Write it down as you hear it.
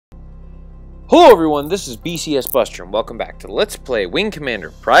Hello everyone, this is BCS Buster and welcome back to Let's Play Wing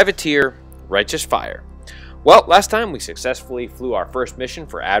Commander Privateer Righteous Fire. Well, last time we successfully flew our first mission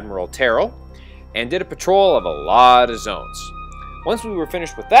for Admiral Terrell and did a patrol of a lot of zones. Once we were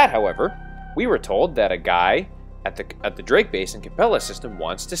finished with that, however, we were told that a guy at the Drake base in Capella system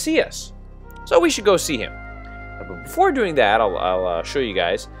wants to see us. So we should go see him. But before doing that, I'll show you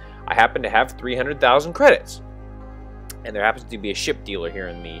guys, I happen to have 300,000 credits. And there happens to be a ship dealer here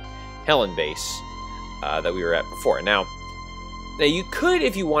in the Helen base that we were at before. Now you could,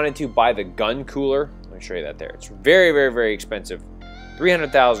 if you wanted to, buy the gun cooler. Let me show you that there. It's very, very, very expensive.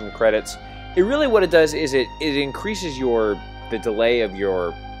 300,000 credits. It really, what it does is it increases the delay of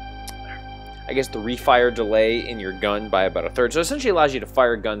your, I guess, the refire delay in your gun by about a third. So it essentially allows you to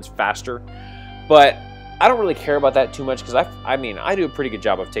fire guns faster. But I don't really care about that too much because I mean I do a pretty good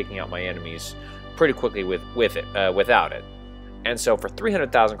job of taking out my enemies pretty quickly without it. And so for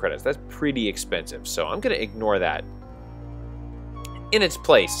 300,000 credits, that's pretty expensive. So I'm going to ignore that. In its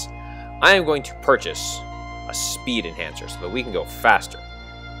place, I am going to purchase a speed enhancer so that we can go faster.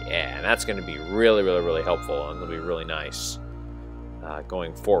 Yeah, and that's going to be really, really, really helpful, and it'll be really nice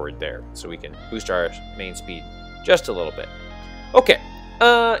going forward there. So we can boost our main speed just a little bit. Okay,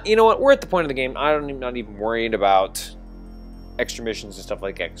 you know what? We're at the point of the game I'm not even worried about extra missions and stuff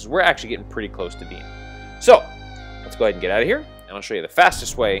like that, because we're actually getting pretty close to being. So let's go ahead and get out of here, and I'll show you the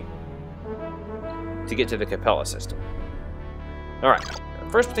fastest way to get to the Capella system. Alright, the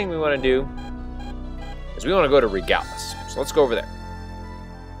first thing we want to do is we want to go to Regalis. So let's go over there.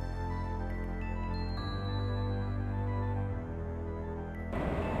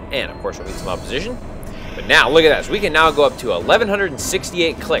 And of course we'll need some opposition. But now, look at that. So we can now go up to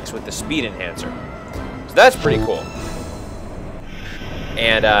 1,168 clicks with the speed enhancer. So that's pretty cool.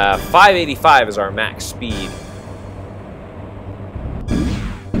 And 585 is our max speed.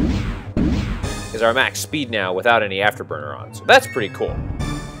 Is our max speed now without any afterburner on. So that's pretty cool.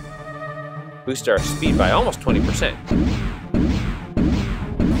 Boost our speed by almost 20%.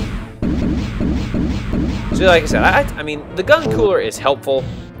 So like I said, I mean, the gun cooler is helpful,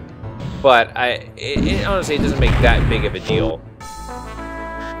 but honestly, it doesn't make that big of a deal.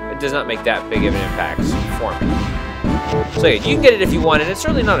 It does not make that big of an impact for me. So yeah, you can get it if you want, and it's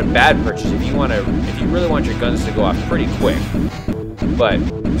certainly not a bad purchase if you really want your guns to go off pretty quick. But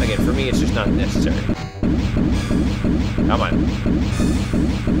again, for me, it's just not necessary. Come on.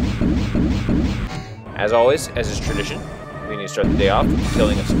 As always, as is tradition, we need to start the day off with the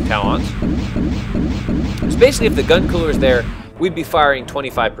killing of some Talons. So basically, if the gun cooler is there, we'd be firing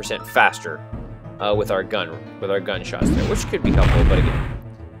 25% faster with our gunshots there, which could be helpful. But again,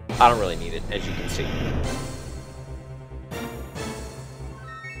 I don't really need it, as you can see.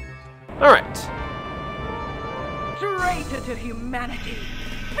 All right. Traitor to humanity,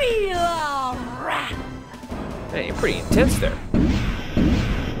 feel our wrath. Hey, you're pretty intense there.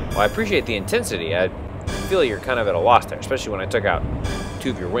 Well, I appreciate the intensity. I feel you're kind of at a loss there, especially when I took out 2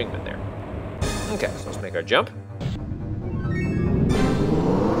 of your wingmen there. Okay, so let's make our jump.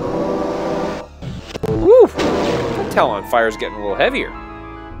 Woo! That Talon fire's getting a little heavier.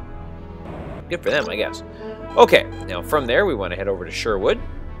 Good for them, I guess. Okay, now from there we want to head over to Sherwood.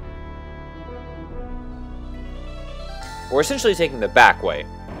 We're essentially taking the back way.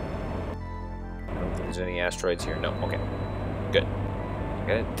 I don't think there's any asteroids here. No, okay. Good. I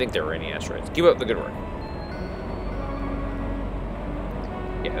didn't think there were any asteroids. Keep up the good work.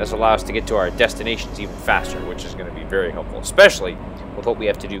 Yeah, this allows us to get to our destinations even faster, which is going to be very helpful, especially with what we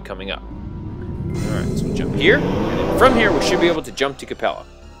have to do coming up. Alright, so we'll jump here, and then from here we should be able to jump to Capella.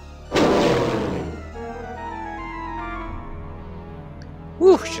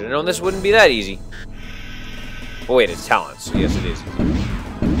 Whew, should have known this wouldn't be that easy. Oh wait, it's Talons, so yes it is.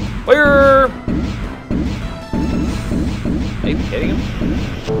 Fire! Maybe hitting him?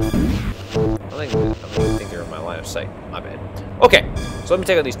 I don't think they're in my line of sight. My bad. Okay, so let me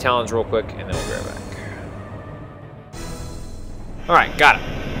take out these Talons real quick, and then we'll be right back. Alright, got it.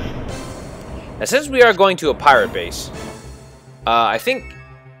 Now since we are going to a pirate base, I think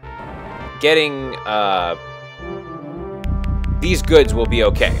getting these goods will be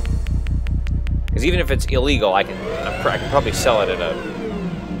okay. Because even if it's illegal, I can probably sell it at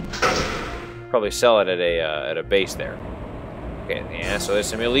a base there. Okay, yeah. So there's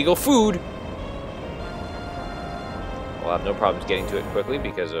some illegal food. We'll have no problems getting to it quickly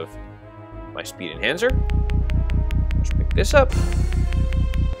because of my speed enhancer. Let's pick this up.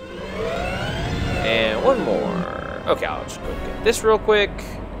 And one more. Okay, I'll just go get this real quick.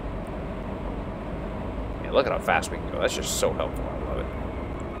 Yeah, look at how fast we can go. That's just so helpful. I love it.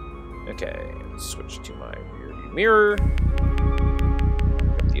 Okay. Switch to my rear view mirror.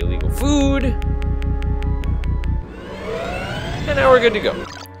 The illegal food. And now we're good to go.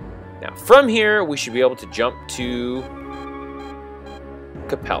 Now, from here, we should be able to jump to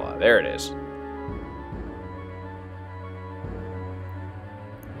Capella. There it is.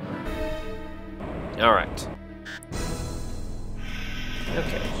 All right.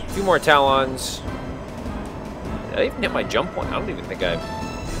 Okay, a few more Talons. Did I even hit my jump point? I don't even think I...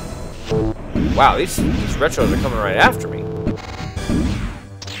 Wow, these retros are coming right after me.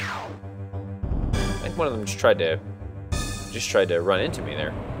 I think one of them just tried to run into me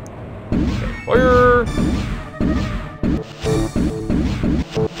there. Okay, fire!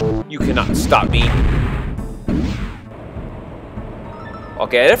 You cannot stop me.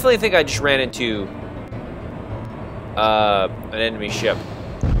 Okay, I definitely think I just ran into an enemy ship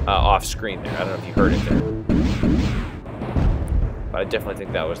off screen there. I don't know if you heard it there. But I definitely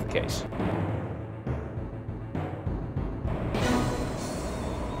think that was the case.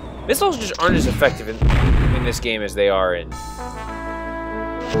 Missiles just aren't as effective in this game as they are in...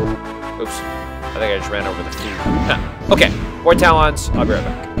 Oops. I think I just ran over the food. Okay, more Talons. I'll be right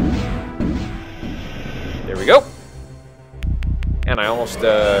back. There we go. And I almost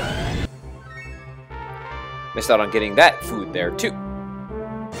missed out on getting that food there, too.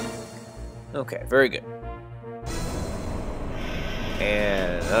 Okay, very good.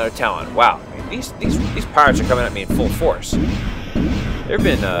 And another Talon. Wow, I mean, these pirates are coming at me in full force. There have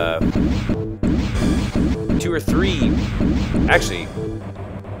been 2 or 3. Actually,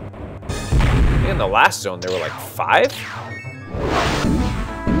 I think in the last zone there were like 5.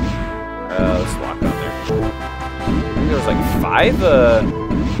 Let's lock on there. I think there was like 5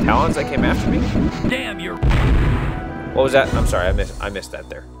 Talons that came after me. Damn, you're... What was that? I'm sorry, I missed that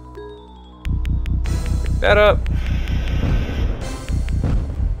there. Pick that up.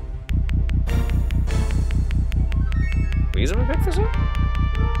 Please let me pick this up.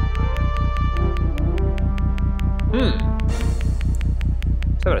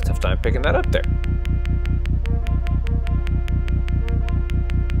 Just having a tough time picking that up there.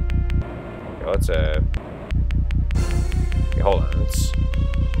 Okay, let's okay, hold on. Let's.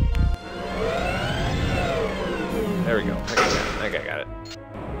 There we go. Okay, got it.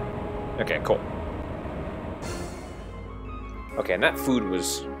 Okay, cool. Okay, and that food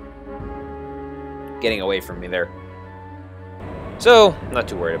was getting away from me there. So, not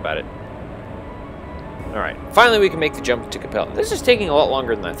too worried about it. Alright, finally we can make the jump to Capella. This is taking a lot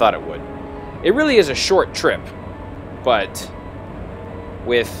longer than I thought it would. It really is a short trip, but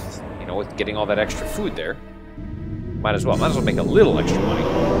with, you know, with getting all that extra food there, might as well make a little extra money.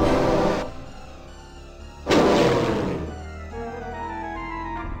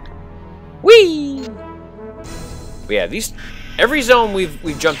 Whee! But yeah, every zone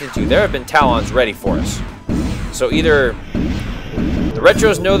we've jumped into, there have been Talons ready for us. So either the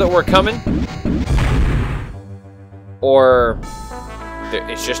retros know that we're coming, or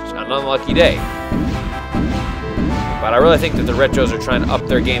it's just an unlucky day. But I really think that the retros are trying to up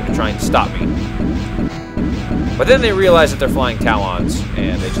their game to try and stop me. But then they realize that they're flying Talons,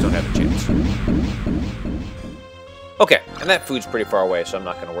 and they just don't have a chance. Okay, and that food's pretty far away, so I'm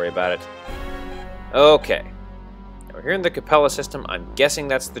not going to worry about it. Okay. Now we're here in the Capella system. I'm guessing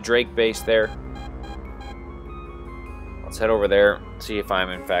that's the Drake base there. Let's head over there, see if I'm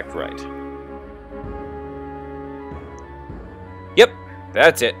in fact right. Yep,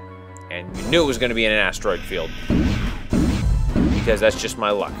 that's it. And you knew it was going to be in an asteroid field. Because that's just my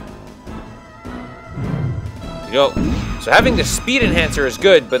luck. You know, so having the speed enhancer is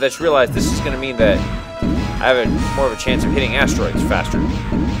good, but let's realize this is going to mean that I have more of a chance of hitting asteroids faster.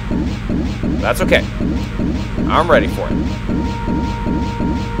 But that's okay. I'm ready for it.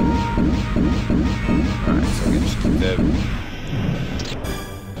 Alright, so I'm going to just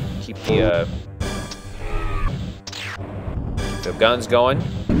keep the guns going.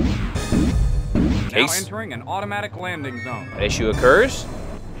 Now entering an automatic landing zone. An issue occurs.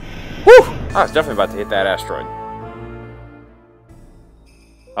 Whew! I was definitely about to hit that asteroid.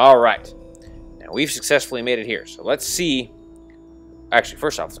 Alright. Now we've successfully made it here. So let's see. Actually,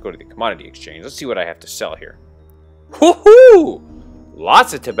 first off, let's go to the commodity exchange. Let's see what I have to sell here. Woohoo!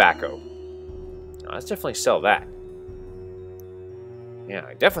 Lots of tobacco. Now, let's definitely sell that. Yeah,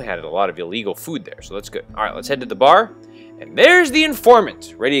 I definitely had a lot of illegal food there, so that's good. Alright, let's head to the bar. And there's the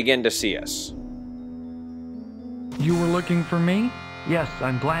informant, ready again to see us. You were looking for me? Yes,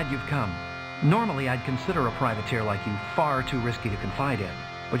 I'm glad you've come. Normally, I'd consider a privateer like you far too risky to confide in.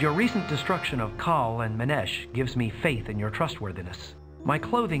 But your recent destruction of Kal and Manesh gives me faith in your trustworthiness. My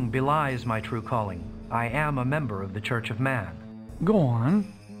clothing belies my true calling. I am a member of the Church of Man. Go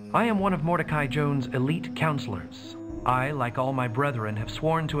on. I am one of Mordecai Jones' elite counselors. I, like all my brethren, have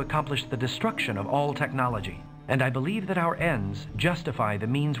sworn to accomplish the destruction of all technology, and I believe that our ends justify the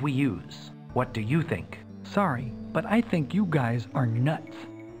means we use. What do you think? Sorry, but I think you guys are nuts.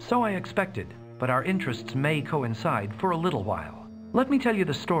 So I expected, but our interests may coincide for a little while. Let me tell you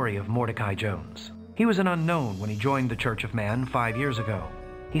the story of Mordecai Jones. He was an unknown when he joined the Church of Man 5 years ago.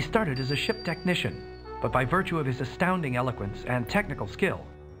 He started as a ship technician, but by virtue of his astounding eloquence and technical skill,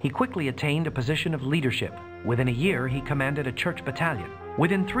 he quickly attained a position of leadership. Within a year, he commanded a church battalion.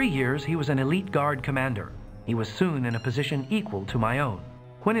 Within 3 years, he was an elite guard commander. He was soon in a position equal to my own.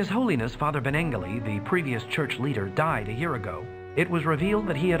 When His Holiness Father Benengeli, the previous church leader, died a year ago, it was revealed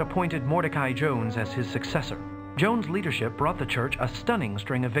that he had appointed Mordecai Jones as his successor. Jones' leadership brought the church a stunning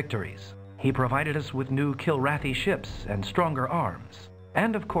string of victories. He provided us with new Kilrathi ships and stronger arms.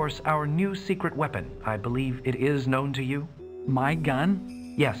 And of course, our new secret weapon. I believe it is known to you. My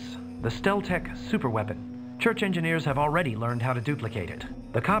gun? Yes, the Steltech superweapon. Church engineers have already learned how to duplicate it.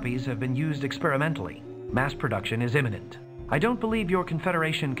 The copies have been used experimentally. Mass production is imminent. I don't believe your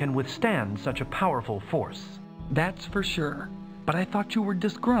Confederation can withstand such a powerful force. That's for sure. But I thought you were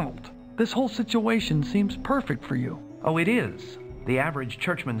disgruntled. This whole situation seems perfect for you. Oh, it is. The average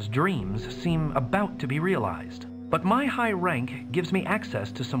churchman's dreams seem about to be realized. But my high rank gives me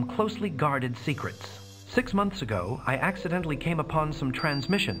access to some closely guarded secrets. 6 months ago, I accidentally came upon some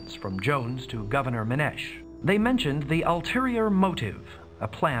transmissions from Jones to Governor Minesh. They mentioned the ulterior motive, a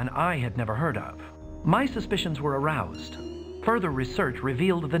plan I had never heard of. My suspicions were aroused. Further research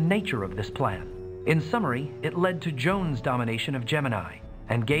revealed the nature of this plan. In summary, it led to Jones' domination of Gemini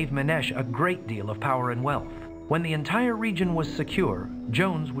and gave Minesh a great deal of power and wealth. When the entire region was secure,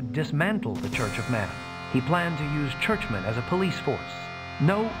 Jones would dismantle the Church of Man. He planned to use churchmen as a police force.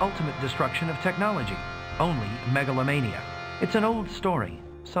 No ultimate destruction of technology, only megalomania. It's an old story.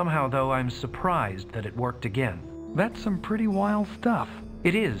 Somehow, though, I'm surprised that it worked again. That's some pretty wild stuff.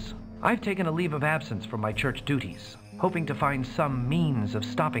 It is. I've taken a leave of absence from my church duties, hoping to find some means of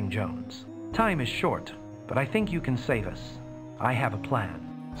stopping Jones. Time is short, but I think you can save us. I have a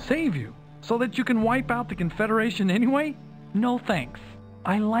plan. Save you? So that you can wipe out the Confederation anyway? No thanks.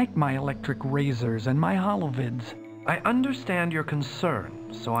 I like my electric razors and my holovids. I understand your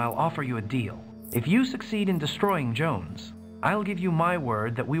concern, so I'll offer you a deal. If you succeed in destroying Jones, I'll give you my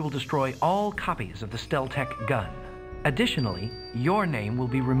word that we will destroy all copies of the Steltech gun. Additionally, your name will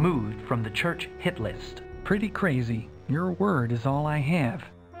be removed from the church hit list. Pretty crazy. Your word is all I have.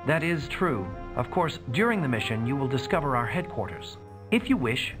 That is true. Of course, during the mission, you will discover our headquarters. If you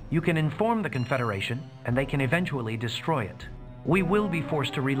wish, you can inform the Confederation, and they can eventually destroy it. We will be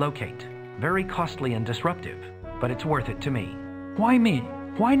forced to relocate. Very costly and disruptive, but it's worth it to me. Why me?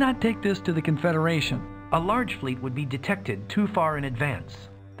 Why not take this to the Confederation? A large fleet would be detected too far in advance.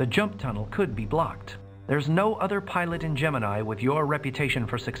 The jump tunnel could be blocked. There's no other pilot in Gemini with your reputation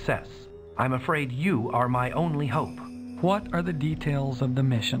for success. I'm afraid you are my only hope. What are the details of the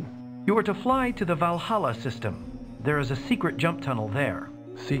mission? You are to fly to the Valhalla system. There is a secret jump tunnel there.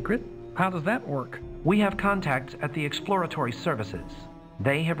 Secret? How does that work? We have contacts at the Exploratory Services.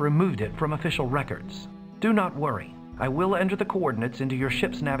 They have removed it from official records. Do not worry. I will enter the coordinates into your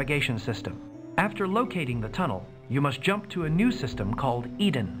ship's navigation system. After locating the tunnel, you must jump to a new system called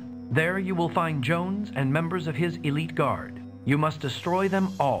Eden. There you will find Jones and members of his elite guard. You must destroy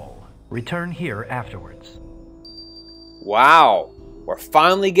them all. Return here afterwards. Wow! We're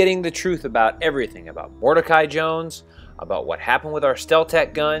finally getting the truth about everything about Mordecai Jones, about what happened with our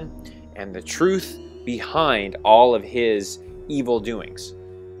Steltech gun, and the truth behind all of his evil doings.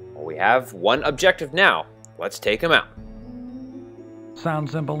 Well, we have one objective now. Let's take him out.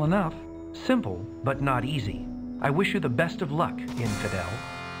 Sounds simple enough. Simple, but not easy. I wish you the best of luck, Infidel.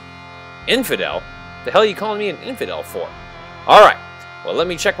 Infidel? The hell are you calling me an infidel for? Alright, well let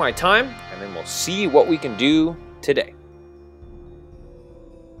me check my time, and then we'll see what we can do today.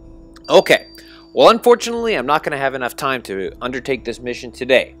 Okay, well unfortunately I'm not going to have enough time to undertake this mission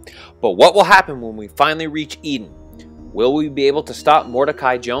today. But what will happen when we finally reach Eden? Will we be able to stop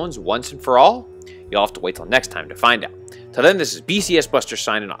Mordecai Jones once and for all? You'll have to wait till next time to find out. Till then, this is BCS Buster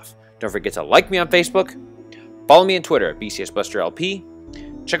signing off. Don't forget to like me on Facebook, follow me on Twitter at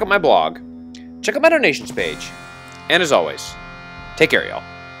BCSBusterLP, check out my blog, check out my donations page, and as always, take care, y'all.